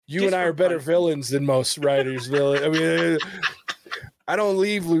You and I are better villains than most writers. I mean, I don't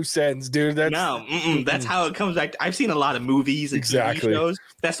leave loose ends, dude. That's how it comes back. I've seen a lot of movies and TV shows.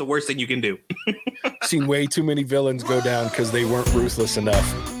 That's the worst thing you can do. Seen way too many villains go down because they weren't ruthless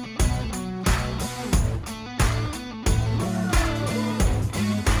enough.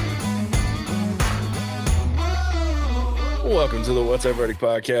 Welcome to the What's Our Verdict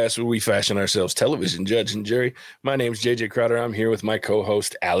podcast, where we fashion ourselves television judge and jury. My name's JJ Crowder. I'm here with my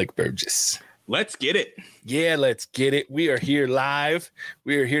co-host, Alec Burgess. Let's get it. Yeah, let's get it. We are here live.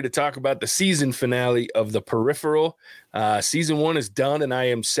 We are here to talk about the season finale of The Peripheral. Season 1 is done, and I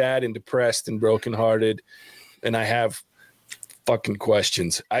am sad and depressed and brokenhearted, and I have fucking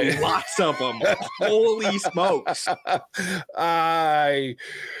questions. Lots of them. Holy smokes.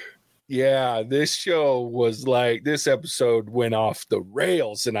 Yeah, this show was like, this episode went off the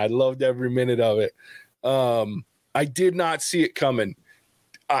rails, and I loved every minute of it. I did not see it coming.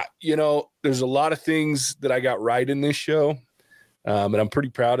 There's a lot of things that I got right in this show, and I'm pretty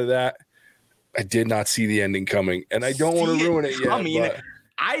proud of that. I did not see the ending coming, and I don't want to ruin it yet.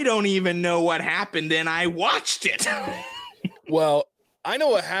 I don't even know what happened, and I watched it. Well, I know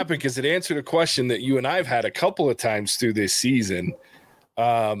what happened because it answered a question that you and I have had a couple of times through this season.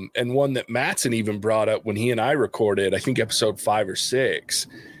 And one that Mattson even brought up when he and I recorded, I think episode 5 or 6,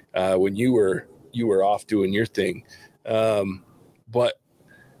 when you were off doing your thing. But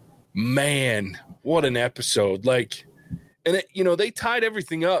man, what an episode. Like, and they tied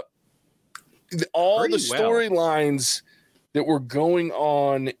everything up. All the storylines that were going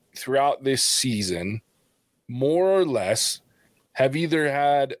on throughout this season, more or less, have either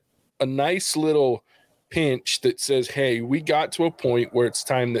had a nice little pinch that says, hey, we got to a point where it's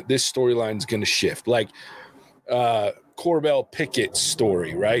time that this storyline is going to shift. Like Corbell Pickett's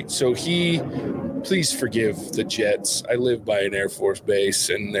story, right? So please forgive the Jets. I live by an Air Force base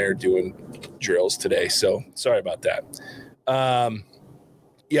and they're doing drills today. So sorry about that.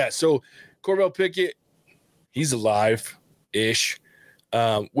 So Corbell Pickett, he's alive-ish,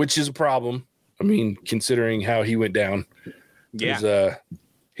 which is a problem. I mean, considering how he went down. Yeah.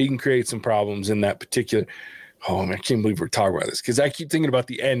 He can create some problems in that particular. Oh, man, I can't believe we're talking about this because I keep thinking about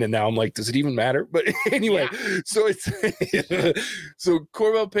the end, and now I'm like, does it even matter? But anyway, So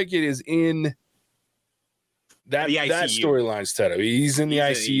Corbell Pickett is in that storyline setup. He's in the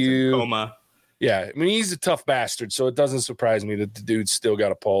ICU. He's in coma. Yeah, I mean, he's a tough bastard, so it doesn't surprise me that the dude's still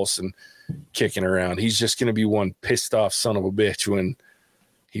got a pulse and kicking around. He's just going to be one pissed off son of a bitch when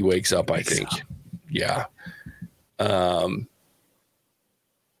he wakes up, I think. Yeah.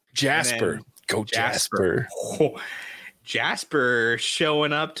 Jasper. Go Jasper. Jasper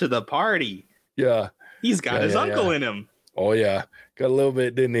showing up to the party. Yeah. He's got his uncle in him. Oh, yeah. Got a little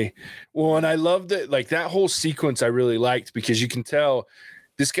bit, didn't he? Well, and I loved it. Like, that whole sequence I really liked because you can tell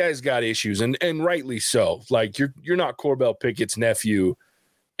this guy's got issues, and rightly so. Like, you're not Corbell Pickett's nephew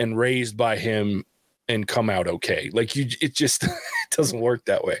and raised by him and come out okay. Like, it just it doesn't work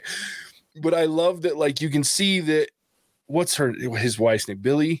that way. But I love that, like, you can see that. What's his wife's name?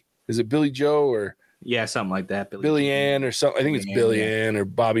 Billy? Is it Billy Joe or? Yeah, something like that. Billy Ann or something. I think it's Billy Ann or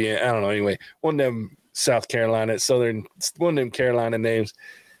Bobby Ann. I don't know. Anyway, one of them South Carolina, one of them Carolina names.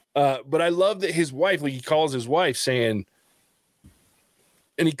 But I love that his wife, like he calls his wife saying,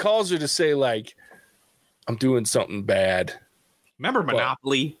 and he calls her to say, like, I'm doing something bad. Remember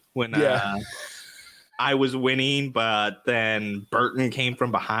Monopoly when I was winning, but then Burton came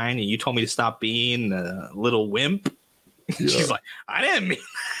from behind and you told me to stop being a little wimp? Yeah. She's like, I didn't mean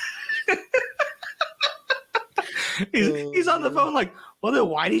he's on the phone like, well, then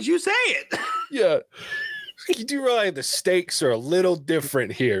why did you say it? Yeah. You do realize the stakes are a little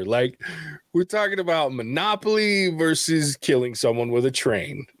different here. Like, we're talking about Monopoly versus killing someone with a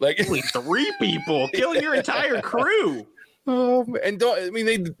train. Like, killing 3 people, killing your entire crew.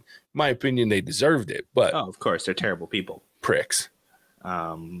 My opinion, they deserved it. But of course, they're terrible people. Pricks.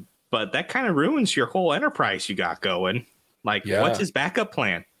 But that kind of ruins your whole enterprise you got going. Like, what's his backup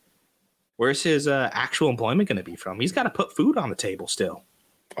plan? Where's his actual employment going to be from? He's got to put food on the table still.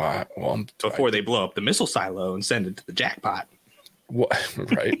 Before they blow up the missile silo and send it to the jackpot.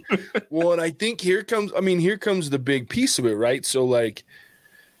 Right. Well, and I think here comes the big piece of it, right? So, like,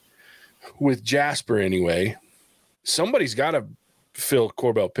 with Jasper anyway, somebody's got to fill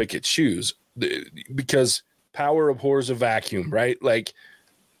Corbell Pickett's shoes because power abhors a vacuum, right? Like,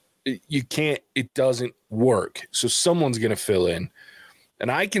 it doesn't work. So someone's going to fill in. And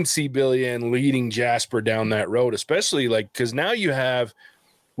I can see Billy Ann leading Jasper down that road, especially like, because now you have,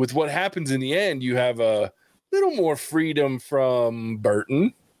 with what happens in the end, you have a little more freedom from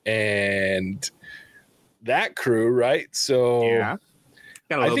Burton and that crew, right? So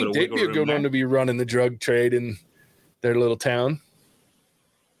Got a I little think bit of they'd be a wiggle good room one to there. be running the drug trade in their little town.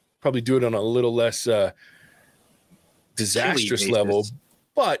 Probably do it on a little less disastrous Chili level, basis.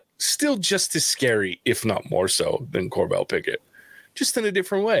 but still just as scary, if not more so, than Corbell Pickett. Just in a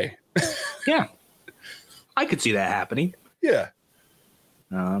different way. Yeah. I could see that happening. Yeah.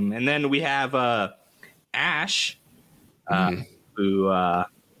 And then we have Ash, who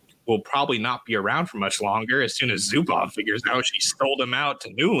will probably not be around for much longer as soon as Zubov figures out she sold him out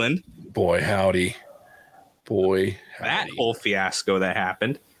to Newland. Boy, howdy. That whole fiasco that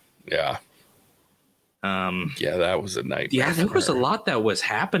happened. Yeah. Yeah, that was a nightmare. Yeah, there for was a her. lot that was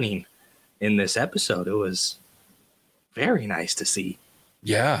happening in this episode. It was very nice to see.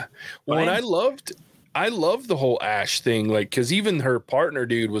 Yeah. Well, and I loved the whole Ash thing, like, because even her partner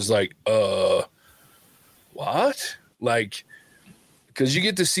dude was like, what? Like, because you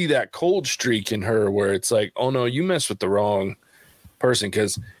get to see that cold streak in her where it's like, oh no, you messed with the wrong person.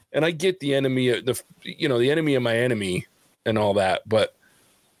 And I get the enemy of the enemy of my enemy and all that, but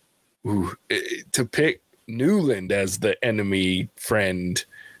to pick Newland as the enemy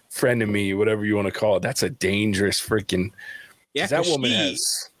frenemy, whatever you want to call it, that's a dangerous freaking. Yeah, that woman she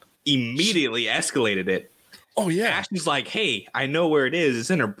immediately escalated it. Oh yeah, Ashley's like, "Hey, I know where it is.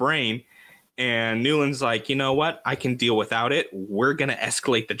 It's in her brain." And Newland's like, "You know what? I can deal without it. We're gonna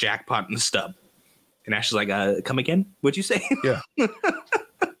escalate the jackpot in the stub." And Ashley's like, "Come again? What'd you say?" Yeah.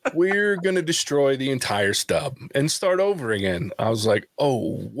 We're gonna destroy the entire stub and start over again. I was like,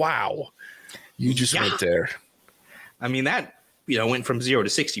 "Oh wow, you just went there." I mean, that went from 0 to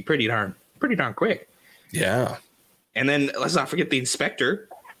 60 pretty darn quick. Yeah. And then let's not forget the inspector.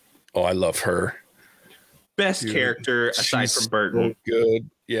 Oh, I love her. Best character aside She's from Burton. So good.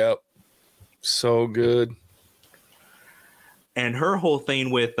 Yep. So good. And her whole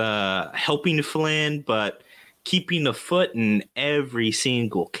thing with helping Flynn, but keeping a foot in every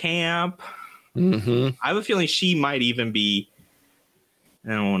single camp. Mm-hmm. I have a feeling she might even be,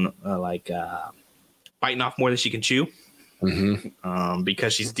 biting off more than she can chew. Mm-hmm.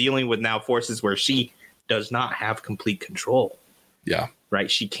 Because she's dealing with now forces where she does not have complete control. Yeah. Right.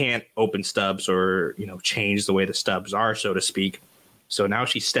 She can't open stubs or, change the way the stubs are, so to speak. So now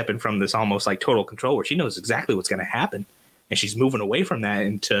she's stepping from this almost like total control where she knows exactly what's going to happen. And she's moving away from that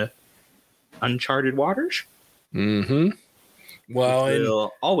into uncharted waters. Mm-hmm. Well, it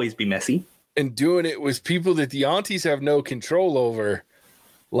will always be messy. And doing it with people that the aunties have no control over.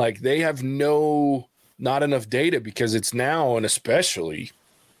 Like they have not enough data because it's now, and especially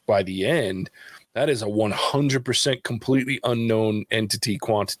by the end, that is a 100% completely unknown entity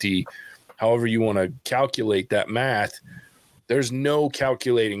quantity. However you want to calculate that math, there's no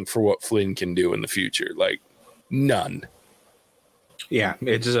calculating for what Flynn can do in the future. Like none. Yeah,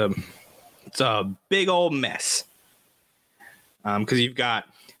 it's a big old mess. Because you've got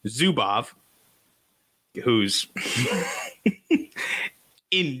Zubov, who's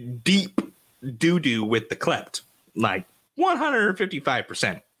in deep doo-doo with the Klept, like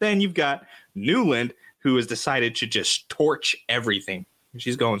 155%. Then you've got Newland, who has decided to just torch everything.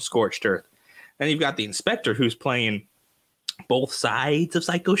 She's going scorched earth. Then you've got the inspector, who's playing both sides of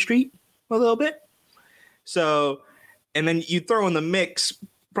Psycho Street a little bit. So, and then you throw in the mix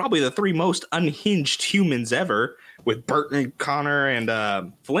probably the three most unhinged humans ever with Burton, Connor,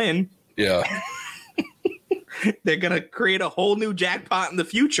 and Flynn. Yeah. They're going to create a whole new jackpot in the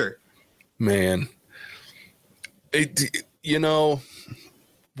future. Man.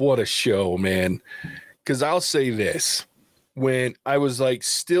 What a show, man. Because I'll say this. When I was like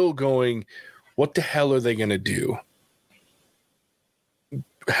still going, what the hell are they going to do?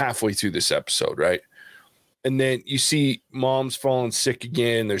 Halfway through this episode, right? And then you see mom's falling sick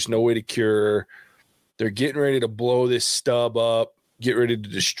again. There's no way to cure her. They're getting ready to blow this stub up, get ready to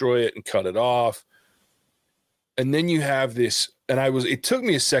destroy it and cut it off. And then you have this, and it took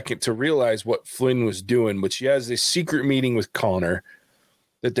me a second to realize what Flynn was doing, but she has this secret meeting with Connor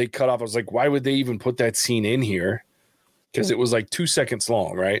that they cut off. I was like, why would they even put that scene in here? Because it was like 2 seconds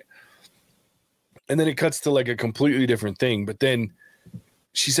long, right? And then it cuts to like a completely different thing. But then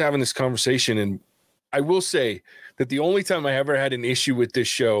she's having this conversation, and I will say that the only time I ever had an issue with this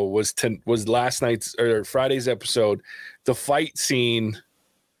show was last night's or Friday's episode. The fight scene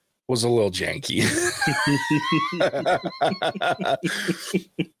was a little janky.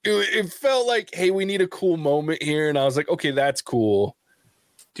 It felt like, hey, we need a cool moment here. And I was like, okay, that's cool.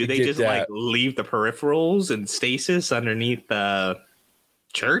 Do they just like leave the peripherals and stasis underneath the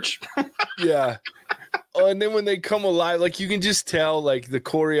church? Yeah. And then when they come alive, like you can just tell like the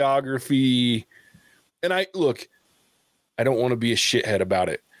choreography. And I don't want to be a shithead about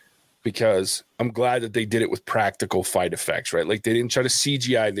it. because I'm glad that they did it with practical fight effects, right? Like they didn't try to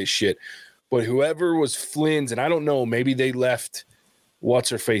CGI this shit. But whoever was Flynn's, and I don't know, maybe they left what's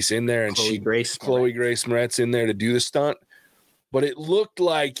her face in there, and Chloe Grace Moretz in there to do the stunt. But it looked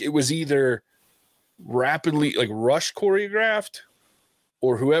like it was either rapidly like rush choreographed,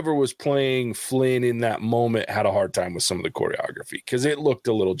 or whoever was playing Flynn in that moment had a hard time with some of the choreography because it looked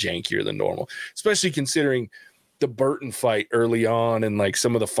a little jankier than normal, especially considering the Burton fight early on and like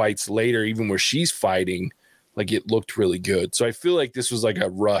some of the fights later, even where she's fighting, like it looked really good. So I feel like this was like a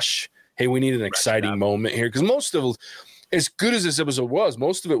rush. Hey, we need an exciting moment here, because most of, as good as this episode was,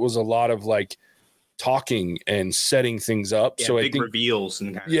 most of it was a lot of like talking and setting things up. Yeah, so big I think reveals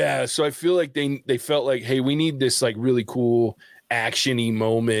and so I feel like they felt like, hey, we need this like really cool action-y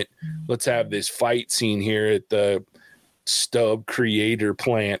moment. Let's have this fight scene here at the Stub Creator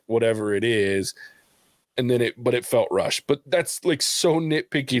plant, whatever it is. And then it felt rushed. But that's like so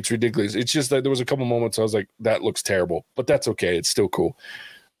nitpicky, it's ridiculous. It's just that there was a couple moments I was like, that looks terrible, but that's okay. It's still cool.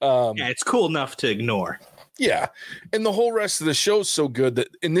 Yeah, it's cool enough to ignore. Yeah. And the whole rest of the show is so good that,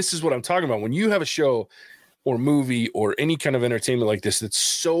 and this is what I'm talking about. When you have a show or movie or any kind of entertainment like this that's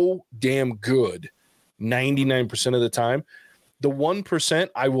so damn good 99% of the time, the 1%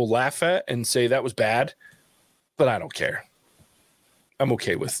 I will laugh at and say that was bad, but I don't care. I'm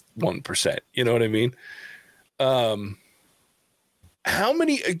okay with 1%. You know what I mean? How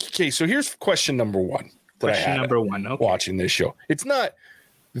many? Okay, so here's question number one. Question number one. Okay. Watching this show, it's not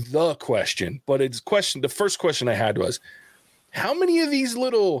the question, but it's question. The first question I had was, how many of these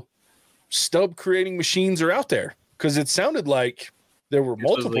little stub creating machines are out there? Because it sounded like there were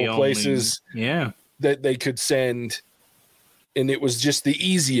multiple places, that they could send, and it was just the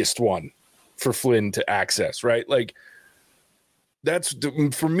easiest one for Flynn to access, right? Like, that's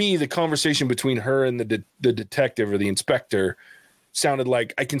for me, the conversation between her and the detective or the inspector sounded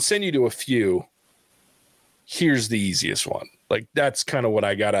like, I can send you to a few. Here's the easiest one. Like, that's kind of what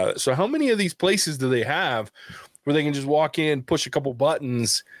I got out of it. So how many of these places do they have where they can just walk in, push a couple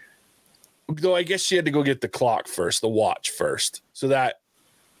buttons? Though I guess she had to go get the clock first, the watch first. So that,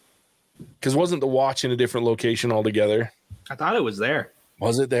 because wasn't the watch in a different location altogether? I thought it was there.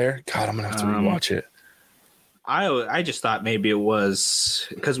 Was it there? God, I'm going to have to rewatch it. I just thought maybe it was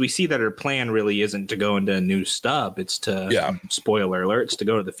because we see that her plan really isn't to go into a new stub. It's to, spoiler alert, it's to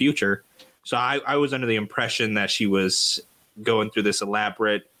go to the future. So I was under the impression that she was going through this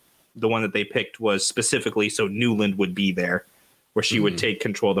elaborate, the one that they picked was specifically so Newland would be there, where she would take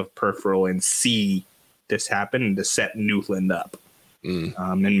control of the peripheral and see this happen and to set Newland up.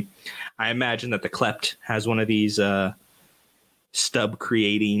 And I imagine that the Klept has one of these stub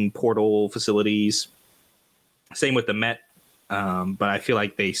creating portal facilities. Same with the Met, but I feel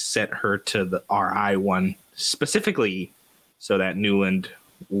like they sent her to the RI one specifically so that Newland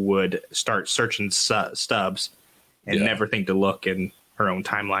would start searching stubs and never think to look in her own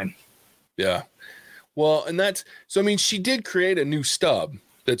timeline. Yeah. Well, and that's, so I mean, she did create a new stub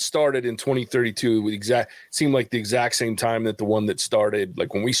that started in 2032 with seemed like the exact same time that the one that started,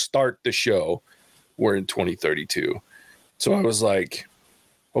 like when we start the show, we're in 2032. So I was like,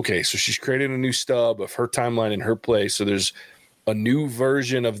 okay, so she's created a new stub of her timeline in her place. So there's a new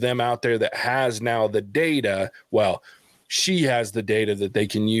version of them out there that has now the data. Well, she has the data that they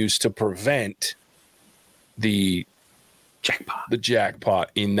can use to prevent the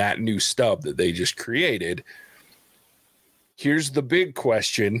jackpot in that new stub that they just created. Here's the big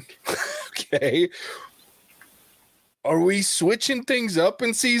question. Okay. Are we switching things up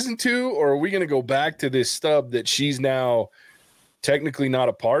in season 2, or are we going to go back to this stub that she's now technically not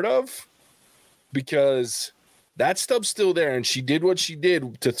a part of? Because that stub's still there, and she did what she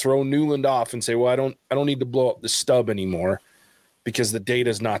did to throw Newland off and say, well, I don't need to blow up the stub anymore because the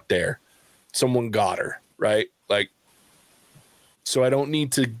data's not there. Someone got her, right? Like, so I don't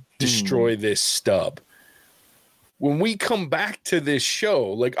need to destroy this stub. When we come back to this show,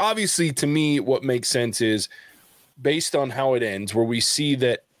 like, obviously to me, what makes sense is based on how it ends, where we see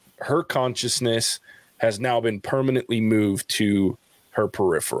that her consciousness has now been permanently moved to her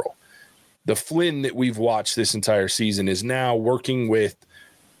peripheral. The Flynn that we've watched this entire season is now working with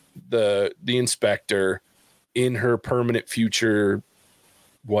the inspector in her permanent future,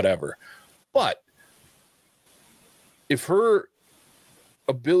 whatever. But if her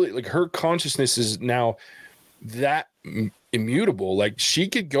ability, like her consciousness is now that immutable, like she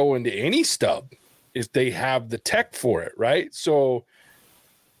could go into any stub if they have the tech for it, right? So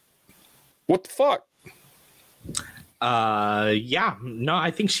what the fuck? No,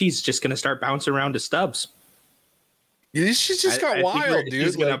 I think she's just gonna start bouncing around to stubs. She's just got wild, dude.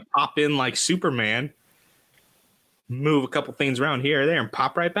 She's gonna pop in like Superman, move a couple things around here or there and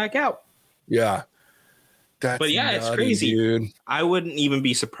pop right back out. Yeah. That's nutty, it's crazy. Dude. I wouldn't even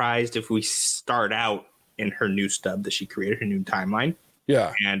be surprised if we start out in her new stub that she created, her new timeline.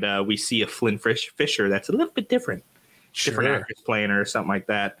 Yeah. And we see a Flynn Fisher that's a little bit different. Sure. Different actress playing her or something like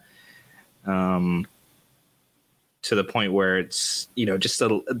that. To the point where it's, just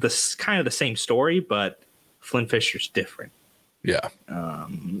this kind of the same story, but Flynn Fisher's different. Yeah.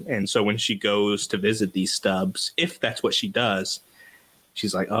 And so when she goes to visit these stubs, if that's what she does,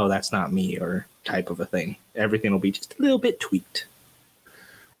 she's like, oh, that's not me, or type of a thing. Everything will be just a little bit tweaked.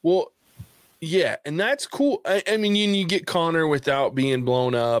 Well, yeah, and that's cool. I mean, you get Connor without being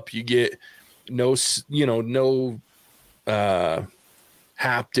blown up. You get no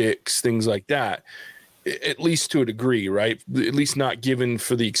haptics, things like that, at least to a degree, right? At least not given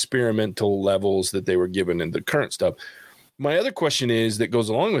for the experimental levels that they were given in the current stuff. My other question is that goes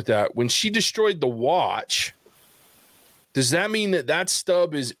along with that. When she destroyed the watch, does that mean that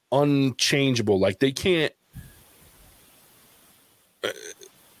stub is unchangeable? Like they can't,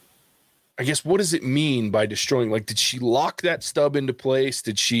 I guess, what does it mean by destroying? Like, did she lock that stub into place?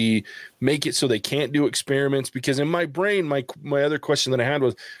 Did she make it so they can't do experiments? Because in my brain, my other question that I had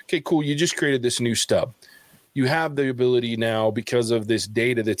was, okay, cool. You just created this new stub. You have the ability now, because of this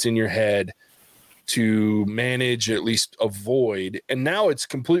data that's in your head, to manage, at least avoid. And now it's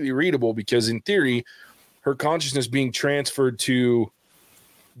completely readable because in theory, her consciousness being transferred to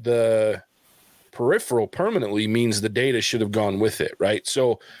the peripheral permanently means the data should have gone with it, right?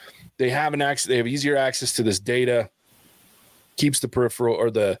 So they have easier access to this data, keeps the peripheral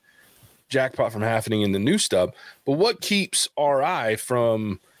or the jackpot from happening in the new stub. But what keeps RI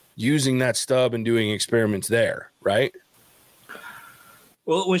from using that stub and doing experiments there, right?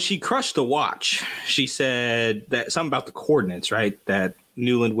 Well, when she crushed the watch, she said that something about the coordinates, right? That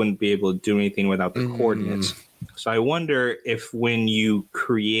Newland wouldn't be able to do anything without the coordinates. So I wonder if when you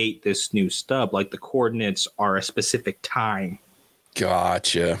create this new stub, like the coordinates are a specific time.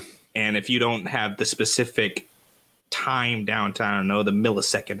 Gotcha. And if you don't have the specific time down to, I don't know, the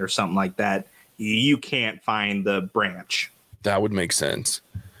millisecond or something like that, you can't find the branch. That would make sense.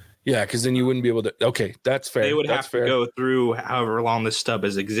 Yeah, because then you wouldn't be able to. Okay, that's fair. They would have to go through however long this stub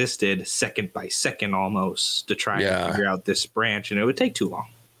has existed, second by second almost, to try and figure out this branch, and it would take too long.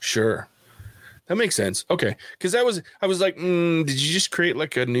 Sure. That makes sense. Okay. Because I was like, did you just create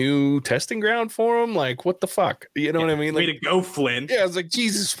like a new testing ground for him? Like, what the fuck? You know what I mean? Like, way to go, Flynn. Yeah, I was like,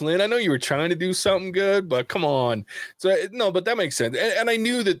 Jesus, Flynn, I know you were trying to do something good, but come on. So, no, but that makes sense. And I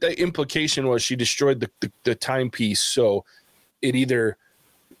knew that the implication was she destroyed the timepiece, so it either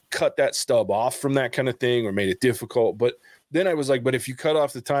cut that stub off from that kind of thing or made it difficult. But then I was like, but if you cut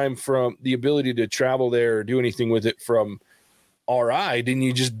off the time from the ability to travel there or do anything with it from RI, didn't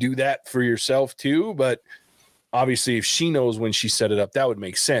you just do that for yourself too? But obviously if she knows when she set it up, that would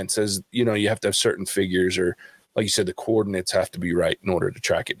make sense, as you know, you have to have certain figures, or like you said, the coordinates have to be right in order to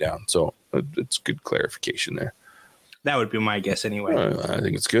track it down. So it's good clarification there. That would be my guess anyway. I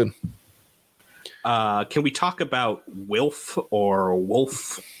think it's good. Can we talk about Wilf or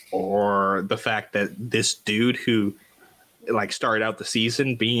Wolf, or the fact that this dude who like started out the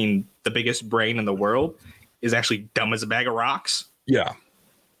season being the biggest brain in the world is actually dumb as a bag of rocks? Yeah.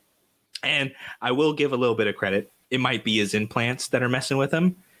 And I will give a little bit of credit. It might be his implants that are messing with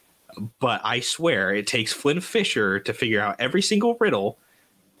him, but I swear it takes Flynn Fisher to figure out every single riddle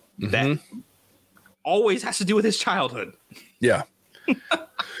that always has to do with his childhood. Yeah.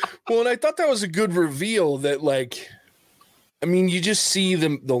 Well, and I thought that was a good reveal that, like, I mean, you just see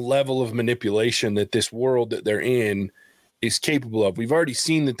the level of manipulation that this world that they're in is capable of. We've already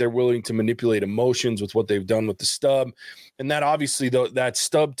seen that they're willing to manipulate emotions with what they've done with the stub. And that obviously, that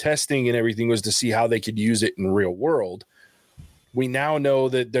stub testing and everything was to see how they could use it in the real world. We now know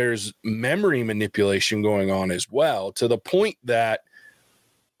that there's memory manipulation going on as well, to the point that,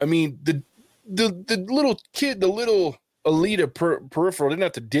 I mean, the little kid, the little Alita peripheral didn't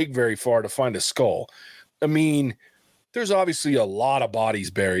have to dig very far to find a skull. I mean, there's obviously a lot of bodies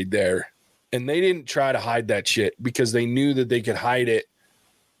buried there, and they didn't try to hide that shit because they knew that they could hide it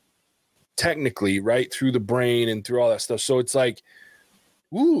technically, right, through the brain and through all that stuff. So it's like,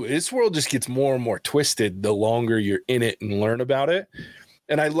 ooh, this world just gets more and more twisted the longer you're in it and learn about it.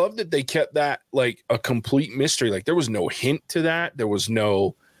 And I love that they kept that like a complete mystery. Like there was no hint to that. There was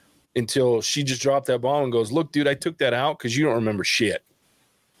no, until she just dropped that bomb and goes, look, dude, I took that out because you don't remember shit.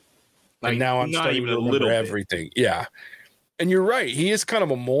 Like, and now I'm starting to remember everything. Yeah. And you're right. He is kind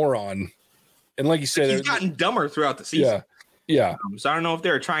of a moron. And like you said, he's gotten dumber throughout the season. Yeah. Yeah. So I don't know if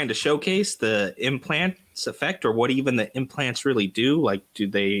they're trying to showcase the implants effect or what even the implants really do. Like, do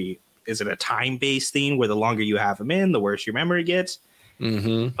they is it a time-based thing where the longer you have them in, the worse your memory gets?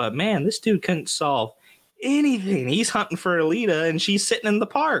 Mm-hmm. But man, this dude couldn't solve anything. He's hunting for Alita and she's sitting in the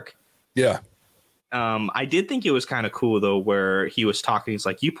park. Yeah. I did think it was kind of cool though, where he was talking. He's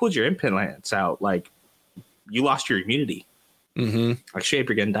like, you pulled your implants out. Like, you lost your immunity. Mm-hmm. Like, shape,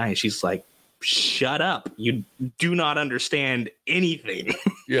 you're going to die. And she's like, shut up. You do not understand anything.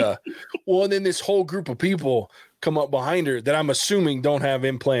 Yeah. Well, and then this whole group of people come up behind her that I'm assuming don't have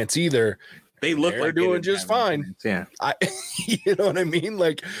implants either. They look like they're doing just fine. Yeah. You know what I mean?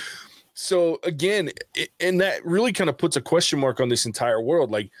 Like, so again, and that really kind of puts a question mark on this entire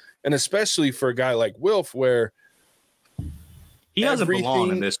world. Like, and especially for a guy like Wilf, where he doesn't belong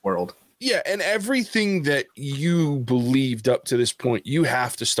in this world. Yeah. And everything that you believed up to this point, you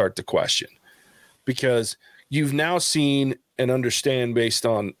have to start to question, because you've now seen and understand based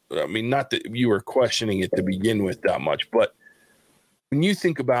on, I mean, not that you were questioning it to begin with that much, but when you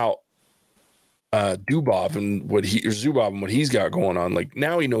think about Zubov and what he's got going on, like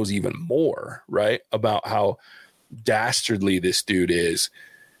now he knows even more, right, about how dastardly this dude is,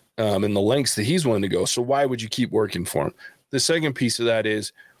 and the lengths that he's willing to go. So why would you keep working for him? The second piece of that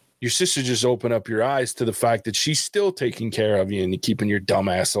is your sister just opened up your eyes to the fact that she's still taking care of you and keeping your dumb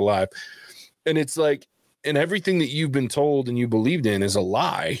ass alive. And it's like, and everything that you've been told and you believed in is a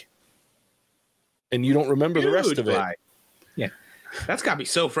lie, and you don't remember the rest of it. Yeah, that's got to be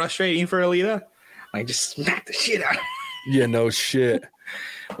so frustrating for Alita. Like, just smack the shit out of her. Yeah, no shit.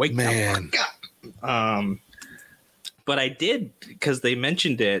 Wake Man. the fuck up. But I did, because they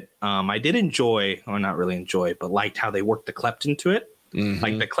mentioned it, I did enjoy, or not really enjoy, but liked how they worked the Klept into it. Mm-hmm.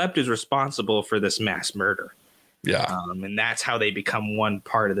 Like, the Klept is responsible for this mass murder. Yeah. And that's how they become one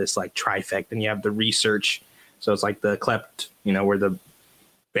part of this, like, trifecta. And you have the research. So it's like the Klept, you know, where the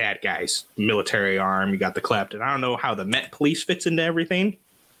bad guys, military arm, you got the Klept. And I don't know how the Met Police fits into everything.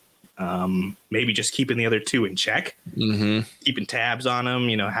 Maybe just keeping the other two in check. Mm-hmm. Keeping tabs on them,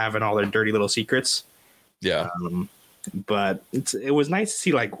 you know, having all their dirty little secrets. Yeah. But it was nice to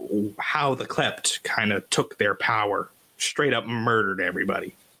see, like, how the Klept kind of took their power, straight up murdered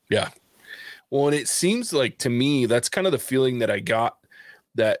everybody. Yeah. Well, and it seems like, to me, that's kind of the feeling that I got,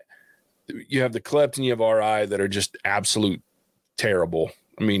 that you have the Klept and you have RI that are just absolute terrible.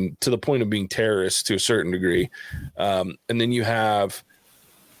 I mean, to the point of being terrorists to a certain degree. And then you have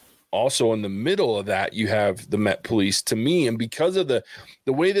also in the middle of that, you have the Met Police, to me. And because of the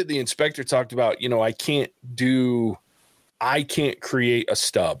way that the inspector talked about, you know, I can't create a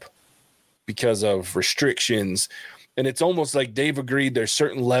stub because of restrictions. And it's almost like they've agreed there's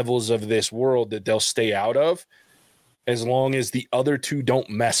certain levels of this world that they'll stay out of as long as the other two don't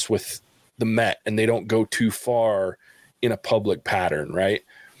mess with the Met and they don't go too far in a public pattern, right?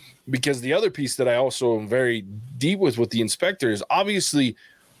 Because the other piece that I also am very deep with the inspector is obviously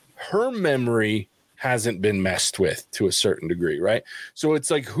her memory hasn't been messed with to a certain degree, right? So it's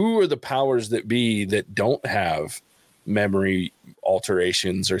like, who are the powers that be that don't have memory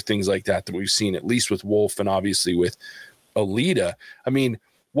alterations or things like that we've seen, at least with Wolf and obviously with Alita? I mean,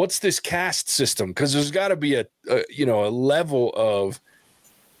 what's this caste system? Because there's got to be a level of,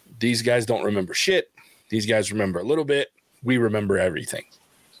 these guys don't remember shit, these guys remember a little bit, we remember everything.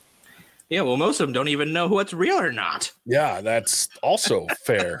 Yeah, well, most of them don't even know what's real or not. Yeah, that's also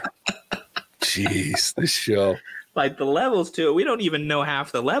fair. Jeez, this show. Like, the levels to it, we don't even know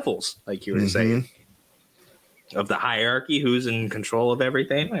half the levels, like you were saying, of the hierarchy, who's in control of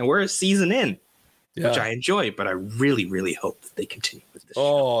everything. And we're a season in, which I enjoy, but I really, really hope that they continue with this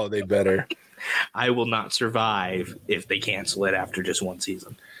show. They better. I will not survive if they cancel it after just one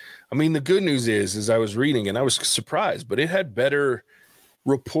season. I mean, the good news is I was reading and I was surprised, but it had better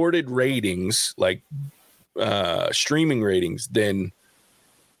reported ratings, like streaming ratings, than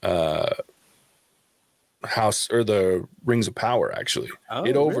House or the Rings of Power. Actually,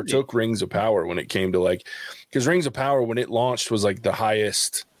 it overtook Rings of Power when it came to, like, because Rings of Power, when it launched, was like the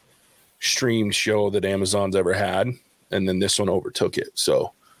highest streamed show that Amazon's ever had, and then this one overtook it.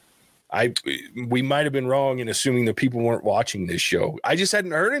 So we might have been wrong in assuming that people weren't watching this show. I just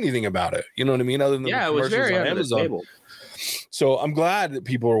hadn't heard anything about it. You know what I mean? Other than the it was very on Amazon. So I'm glad that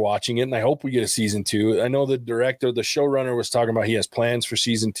people are watching it, and I hope we get a season 2. I know the director, the showrunner, was talking about he has plans for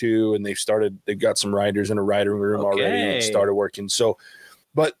season 2, and they've got some writers in a writing room already and started working. So,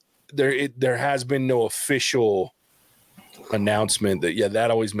 but there has been no official announcement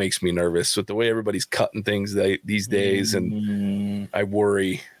that always makes me nervous with the way everybody's cutting things these days, and I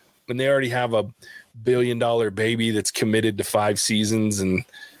worry. When they already have a $1 billion baby that's committed to 5 seasons, and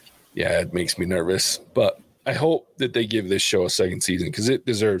it makes me nervous. But I hope that they give this show a second season because it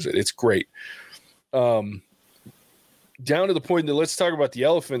deserves it. It's great. The down to the point that let's talk about the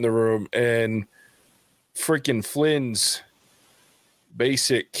elephant in the room and freaking Flynn's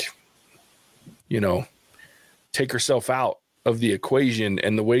basic, take herself out of the equation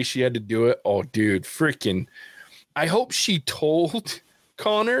and the way she had to do it. Oh, dude, freaking. I hope she told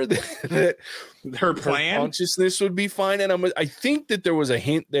Connor that her plan, her consciousness would be fine. And I think that there was a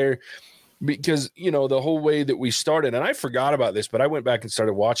hint there because, the whole way that we started, and I forgot about this, but I went back and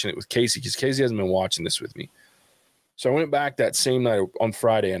started watching it with Casey because Casey hasn't been watching this with me. So I went back that same night on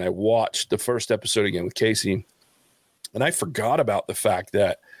Friday and I watched the first episode again with Casey. And I forgot about the fact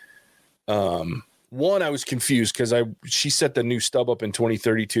that, one, I was confused because she set the new stub up in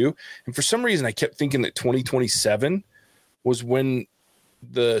 2032. And for some reason, I kept thinking that 2027 was when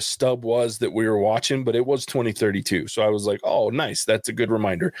the stub was that we were watching, but it was 2032. So I was like, oh, nice. That's a good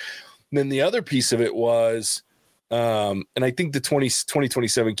reminder. And then the other piece of it was, and I think the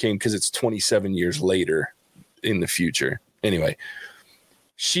 2027 came because it's 27 years later in the future. Anyway,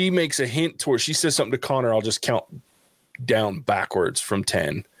 she makes a hint towards, she says something to Connor, I'll just count down backwards from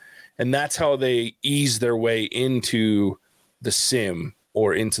 10. And that's how they ease their way into the sim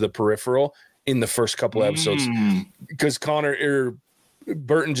or into the peripheral in the first couple episodes. Because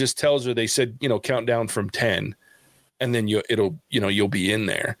Burton just tells her, they said, count down from 10 and then you'll be in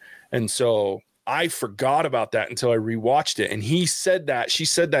there. And so I forgot about that until I rewatched it. And she said that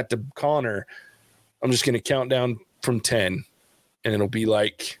to Connor, I'm just going to count down from 10 and it'll be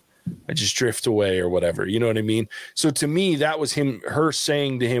like, I just drift away or whatever. You know what I mean? So to me, that was her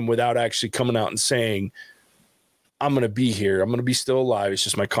saying to him without actually coming out and saying, I'm going to be here. I'm going to be still alive. It's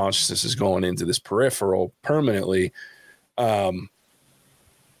just my consciousness is going into this peripheral permanently.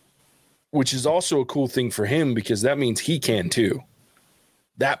 Which is also a cool thing for him because that means he can too.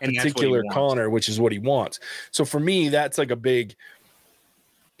 That particular Connor, which is what he wants. So for me, that's like a big,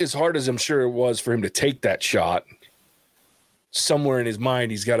 as hard as I'm sure it was for him to take that shot, somewhere in his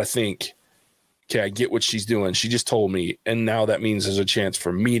mind, he's got to think, okay, I get what she's doing. She just told me. And now that means there's a chance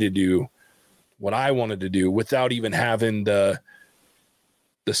for me to do what I wanted to do without even having the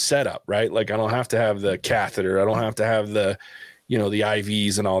setup, right? Like I don't have to have the catheter. I don't have to have the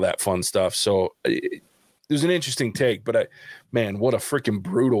IVs and all that fun stuff. So there's an interesting take, but man, what a freaking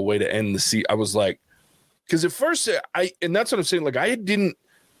brutal way to end the season. I was like, because at first and that's what I'm saying. Like I didn't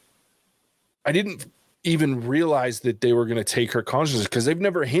even realize that they were going to take her consciousness because they've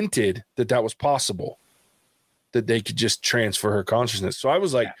never hinted that was possible, that they could just transfer her consciousness. So I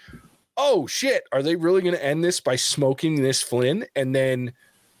was like, oh shit, are they really going to end this by smoking this Flynn? And then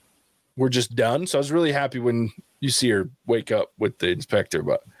we're just done. So I was really happy when you see her wake up with the inspector,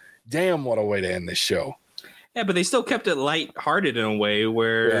 but damn, what a way to end this show. Yeah, but they still kept it lighthearted in a way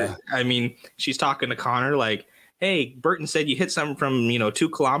where, I mean, she's talking to Connor like, hey, Burton said you hit something from, 2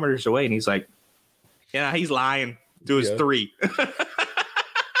 kilometers away. And he's like, yeah, he's lying. Do his 3.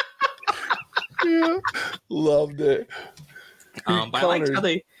 Yeah, loved it. But I liked how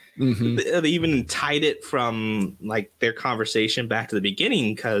they even tied it from like their conversation back to the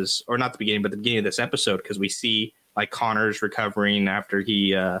beginning, or not the beginning, but the beginning of this episode, because we see like Connor's recovering after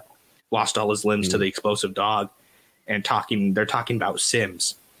he lost all his limbs to the explosive dog, and they're talking about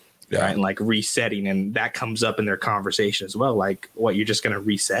Sims, right? And like resetting, and that comes up in their conversation as well. Like, what, you're just going to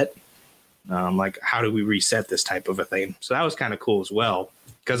reset? Like, how do we reset this type of a thing? So that was kind of cool as well.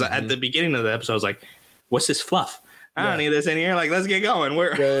 Because at the beginning of the episode, I was like, what's this fluff? I don't need this in here. Like, let's get going.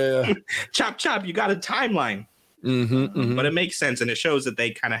 We're chop, chop. You got a timeline. But it makes sense. And it shows that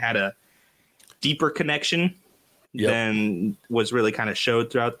they kind of had a deeper connection than was really kind of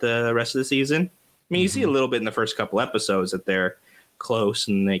showed throughout the rest of the season. I mean, you see a little bit in the first couple episodes that they're close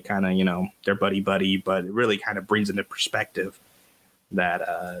and they kind of, they're buddy, but it really kind of brings into perspective that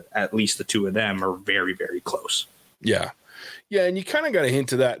at least the two of them are very, very close. Yeah. Yeah, and you kind of got a hint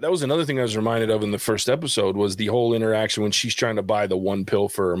to that. That was another thing I was reminded of in the first episode, was the whole interaction when she's trying to buy the one pill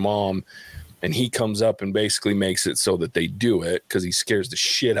for her mom, and he comes up and basically makes it so that they do it because he scares the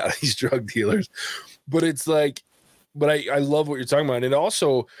shit out of these drug dealers. But it's like, I love what you're talking about. And it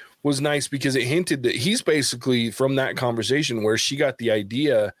also was nice because it hinted that he's basically from that conversation where she got the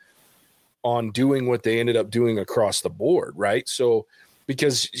idea on doing what they ended up doing across the board, right? So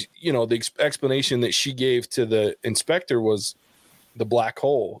because, the explanation that she gave to the inspector was the black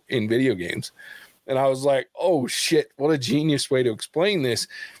hole in video games. And I was like, oh shit, what a genius way to explain this.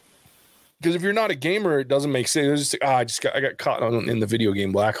 Because if you're not a gamer, it doesn't make sense. It's just, I got caught in the video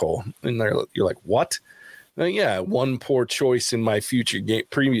game black hole. And you're like, what? Yeah, one poor choice in my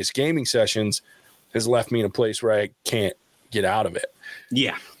previous gaming sessions has left me in a place where I can't get out of it.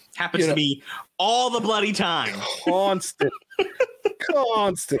 Yeah. Happens to me all the bloody time. Constant.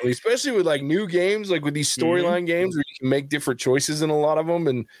 constantly, especially with like new games, like with these storyline games where you can make different choices in a lot of them.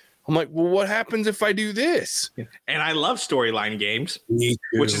 And I'm like, well, what happens if I do this? And I love storyline games,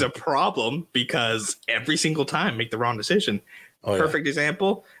 which is a problem because every single time make the wrong decision. Perfect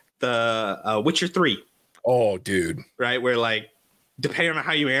example, the Witcher 3. Oh, dude. Right? Where like, depending on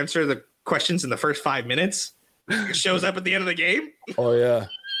how you answer the questions in the first 5 minutes, it shows up at the end of the game. Oh, yeah.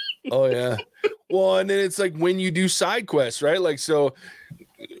 Oh, yeah. Well, and then it's like when you do side quests, right? Like, so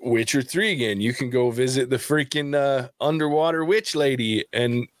Witcher 3 again, you can go visit the freaking underwater witch lady.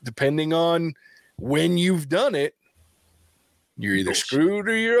 And depending on when you've done it, you're either screwed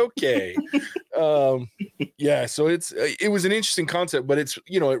or you're okay. Yeah. So it was an interesting concept, but it's,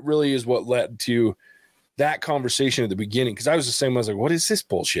 you know, it really is what led to that conversation at the beginning. Cause I was the same. I was like, what is this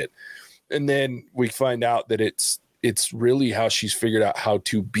bullshit? And then we find out that it's really how she's figured out how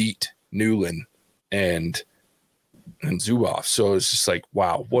to beat Newland and Zubov. So it's just like,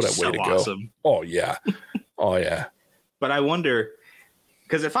 wow, what a way to go. Oh yeah. Oh yeah. But I wonder,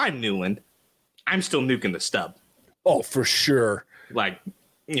 because if I'm Newland, I'm still nuking the stub. Oh, for sure. Like,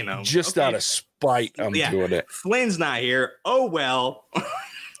 you know, just out of spite, I'm doing it. Flynn's not here. Oh, well.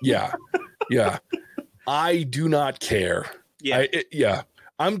 Yeah. Yeah. I do not care. Yeah.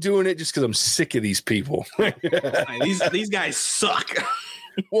 I'm doing it just because I'm sick of these people. These guys suck.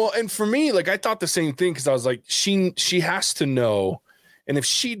 Well, and for me, like I thought the same thing because I was like, she has to know. And if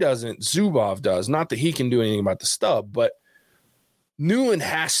she doesn't, Zubov does. Not that he can do anything about the stub, but Newland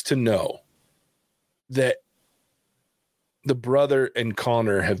has to know that the brother and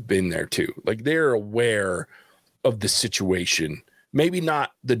Connor have been there too. Like they're aware of the situation. Maybe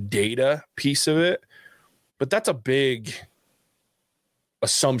not the data piece of it, but that's a big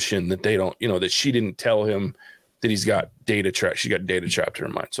assumption that they don't, you know, that she didn't tell him that he's got data trapped. She got data trapped in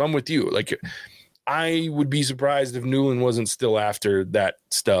her mind. So I'm with you. Like I would be surprised if Newland wasn't still after that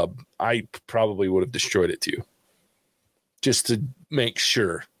stub. I probably would have destroyed it too, just to make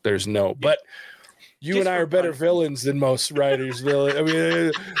sure there's no, but you and I are better villains than most writers. I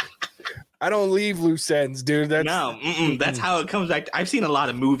mean, I don't leave loose ends, dude. That's how it comes back. I've seen a lot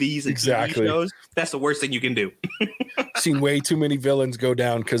of movies and TV shows. That's the worst thing you can do. Seen way too many villains go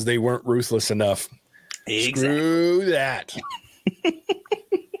down because they weren't ruthless enough. Exactly. Screw that.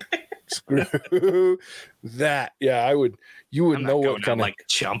 Screw that. Yeah, you would know what kind of like a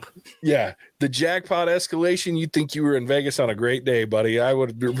chump. Yeah, the jackpot escalation. You'd think you were in Vegas on a great day, buddy. I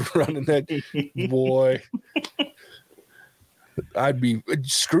would be running that boy. I'd be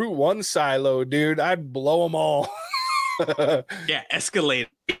screw one silo, dude. I'd blow them all. Yeah, escalate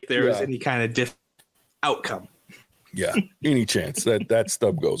if there was any kind of different outcome. Yeah, any chance that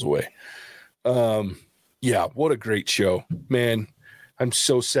stub goes away. Yeah, what a great show, man. I'm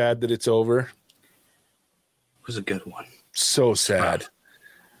so sad that it's over. It was a good one. So sad.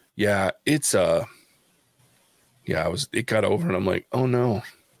 Yeah, it got over and I'm like, oh no.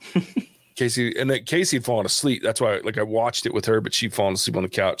 Casey had fallen asleep. That's why I watched it with her, but she'd fallen asleep on the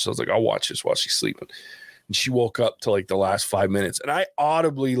couch. So I was like, I'll watch this while she's sleeping. And she woke up to like the last 5 minutes. And I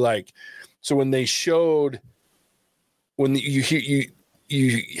audibly so when they showed, when you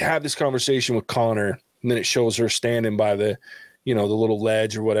have this conversation with Connor and then it shows her standing by the little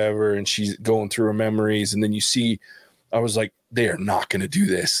ledge or whatever, and she's going through her memories. And then you see, I was like, they are not going to do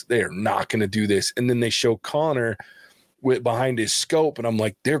this. They are not going to do this. And then they show Connor behind his scope, and I'm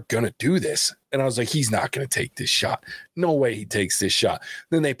like, they're going to do this. And I was like, he's not going to take this shot. No way he takes this shot.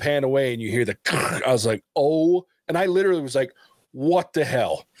 Then they pan away and you hear I was like, oh, and I literally was like, what the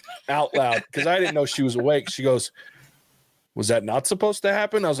hell, out loud, because I didn't know she was awake. She goes, was that not supposed to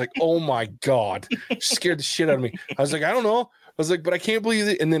happen? I was like, oh my God, she scared the shit out of me. I was like, I don't know. I was like, but I can't believe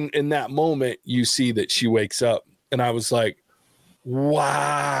it. And then in that moment, you see that she wakes up, and I was like,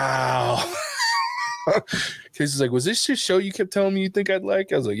 wow. Casey's like, was this just show you kept telling me you think I'd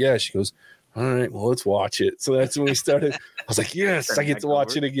like? I was like, yeah. She goes, all right, well, let's watch it. So that's when we started. I was like, yes, I get to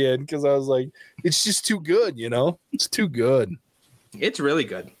watch it again, because I was like, it's just too good, It's too good. It's really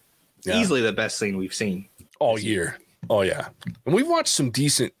good. Yeah. Easily the best thing we've seen all year. Oh, yeah. And we've watched some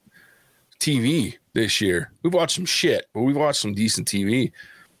decent TV this year. We've watched some shit, but we've watched some decent TV. It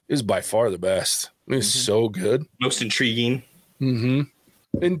is by far the best. It's so good. Most intriguing. Mm-hmm.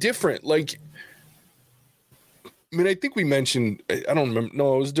 And different. Like, I mean, I think we mentioned, I don't remember.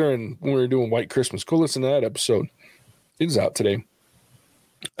 No, it was when we were doing White Christmas. Go listen to that episode. It is out today.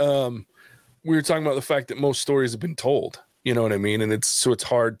 We were talking about the fact that most stories have been told. You know what I mean? And it's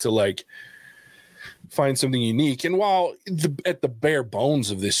hard to find something unique. And while at the bare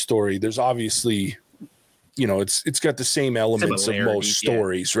bones of this story, there's obviously, it's got the same elements of most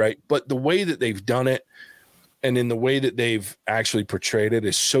stories, right? But the way that they've done it, and in the way that they've actually portrayed it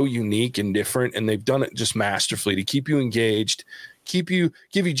is so unique and different, and they've done it just masterfully to keep you engaged, give you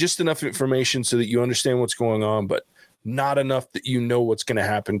just enough information so that you understand what's going on, but not enough that you know what's going to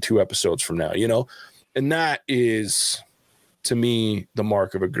happen 2 episodes from now, and that is, to me, the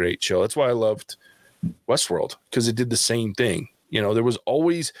mark of a great show. That's why I loved Westworld, because it did the same thing. There was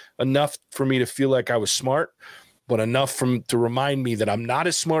always enough for me to feel like I was smart, but enough to remind me that I'm not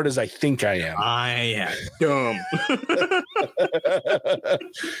as smart as I think I am. I am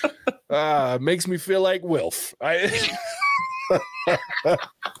dumb. Makes me feel like Wilf.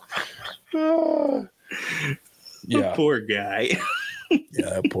 Yeah. Poor guy.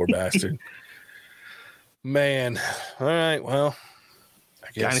 Yeah, poor bastard. Man. All right. Well,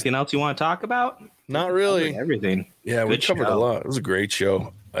 I guess. Anything else you want to talk about? Not really. Everything. Yeah, we covered a lot. It was a great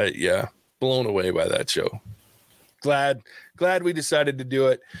show. Yeah, blown away by that show. Glad we decided to do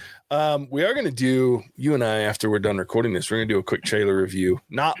it. We are going to do, you and I, after we're done recording this, we're going to do a quick trailer review.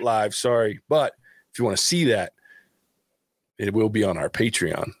 Not live, sorry. But if you want to see that, it will be on our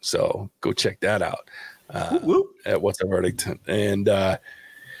Patreon. So go check that out at What's Our Verdict. And we're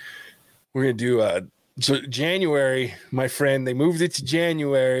going to do January, my friend. They moved it to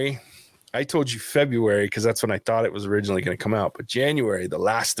January. I told you February because that's when I thought it was originally going to come out. But January, The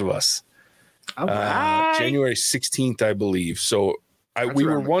Last of Us. Right. January 16th, I believe. So we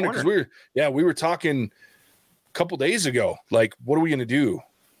were wondering because we were talking a couple days ago, like, what are we going to do?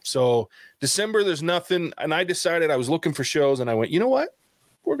 So December, there's nothing. And I decided I was looking for shows and I went, you know what?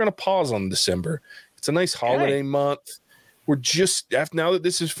 We're going to pause on December. It's a nice holiday month. We're just, now that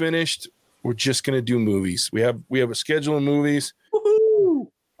this is finished, we're just going to do movies. We have a schedule of movies. Woohoo!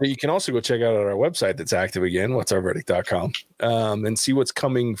 You can also go check out our website that's active again, whatsourverdict.com, and see what's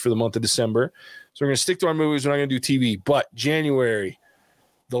coming for the month of December. So we're going to stick to our movies. We're not going to do TV. But January,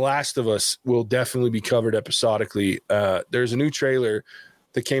 The Last of Us will definitely be covered episodically. There's a new trailer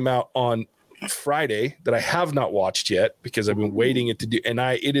that came out on Friday that I have not watched yet because I've been waiting it to do. And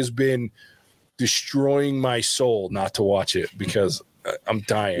it has been destroying my soul not to watch it because I'm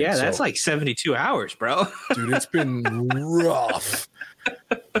dying. Yeah, that's like 72 hours, bro. Dude, it's been rough.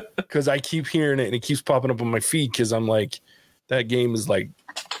 Because I keep hearing it and it keeps popping up on my feed because I'm like, that game is like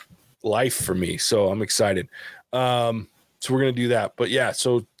life for me. So I'm excited. So we're going to do that. But yeah,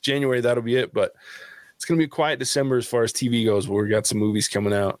 so January, that'll be it. But it's going to be a quiet December as far as TV goes. We got some movies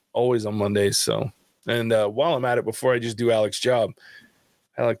coming out always on Mondays. So, and while I'm at it, before I just do Alec's job,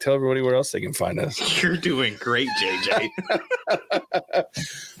 Alec, tell everybody where else they can find us. You're doing great, JJ.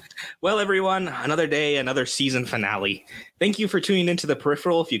 Well, everyone, another day, another season finale. Thank you for tuning into The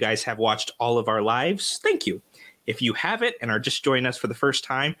Peripheral. If you guys have watched all of our lives, thank you. If you haven't and are just joining us for the first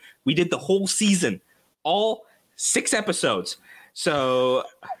time, we did the whole season, all 6 episodes. So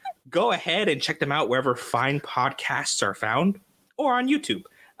go ahead and check them out wherever fine podcasts are found or on YouTube.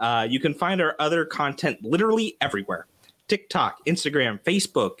 You can find our other content literally everywhere. TikTok, Instagram,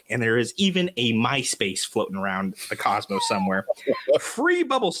 Facebook, and there is even a MySpace floating around the cosmos somewhere. Free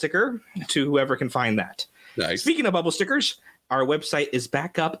bubble sticker to whoever can find that. Nice. Speaking of bubble stickers, our website is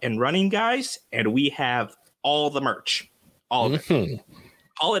back up and running, guys, and we have all the merch. All of it.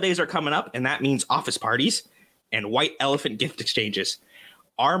 Holidays are coming up, and that means office parties and white elephant gift exchanges.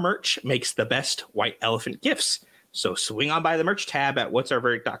 Our merch makes the best white elephant gifts. So swing on by the merch tab at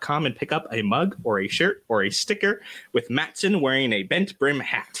whatsourverdict.com and pick up a mug or a shirt or a sticker with Mattson wearing a bent brim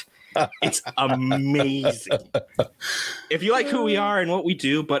hat. It's amazing. If you like who we are and what we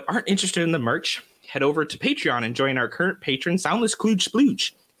do, but aren't interested in the merch, head over to Patreon and join our current patron, Soundless Klooge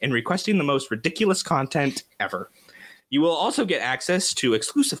Splooge, in requesting the most ridiculous content ever. You will also get access to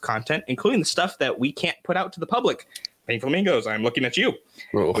exclusive content, including the stuff that we can't put out to the public. Pink Flamingos, I'm looking at you.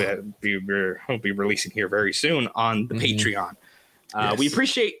 We'll be releasing here very soon on the Patreon. Yes. We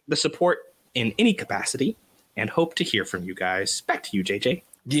appreciate the support in any capacity and hope to hear from you guys. Back to you, JJ.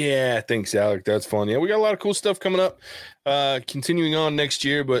 Yeah, thanks, Alec. That's fun. Yeah, we got a lot of cool stuff coming up. Continuing on next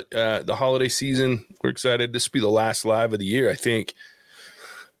year, but the holiday season, we're excited. This will be the last live of the year, I think.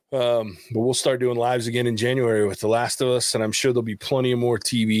 But we'll start doing lives again in January with The Last of Us, and I'm sure there'll be plenty of more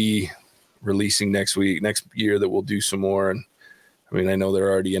TV releasing next year that we'll do some more. And I mean, I know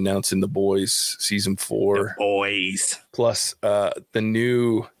they're already announcing The Boys season 4. The Boys. Plus the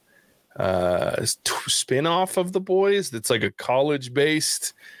new spin-off of The Boys that's like a college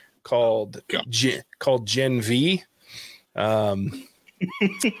based called Gen V.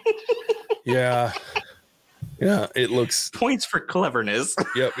 Yeah, it looks points for cleverness.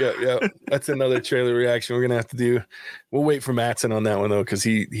 Yep. That's another trailer reaction we're gonna have to do. We'll wait for Mattson on that one though, because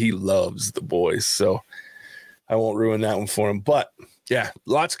he loves The Boys, so I won't ruin that one for him. But Yeah,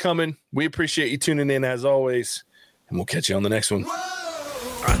 lots coming. We appreciate you tuning in as always, and we'll catch you on the next one.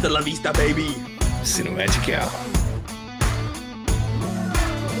 Hasta la vista, baby. Cinemagic out.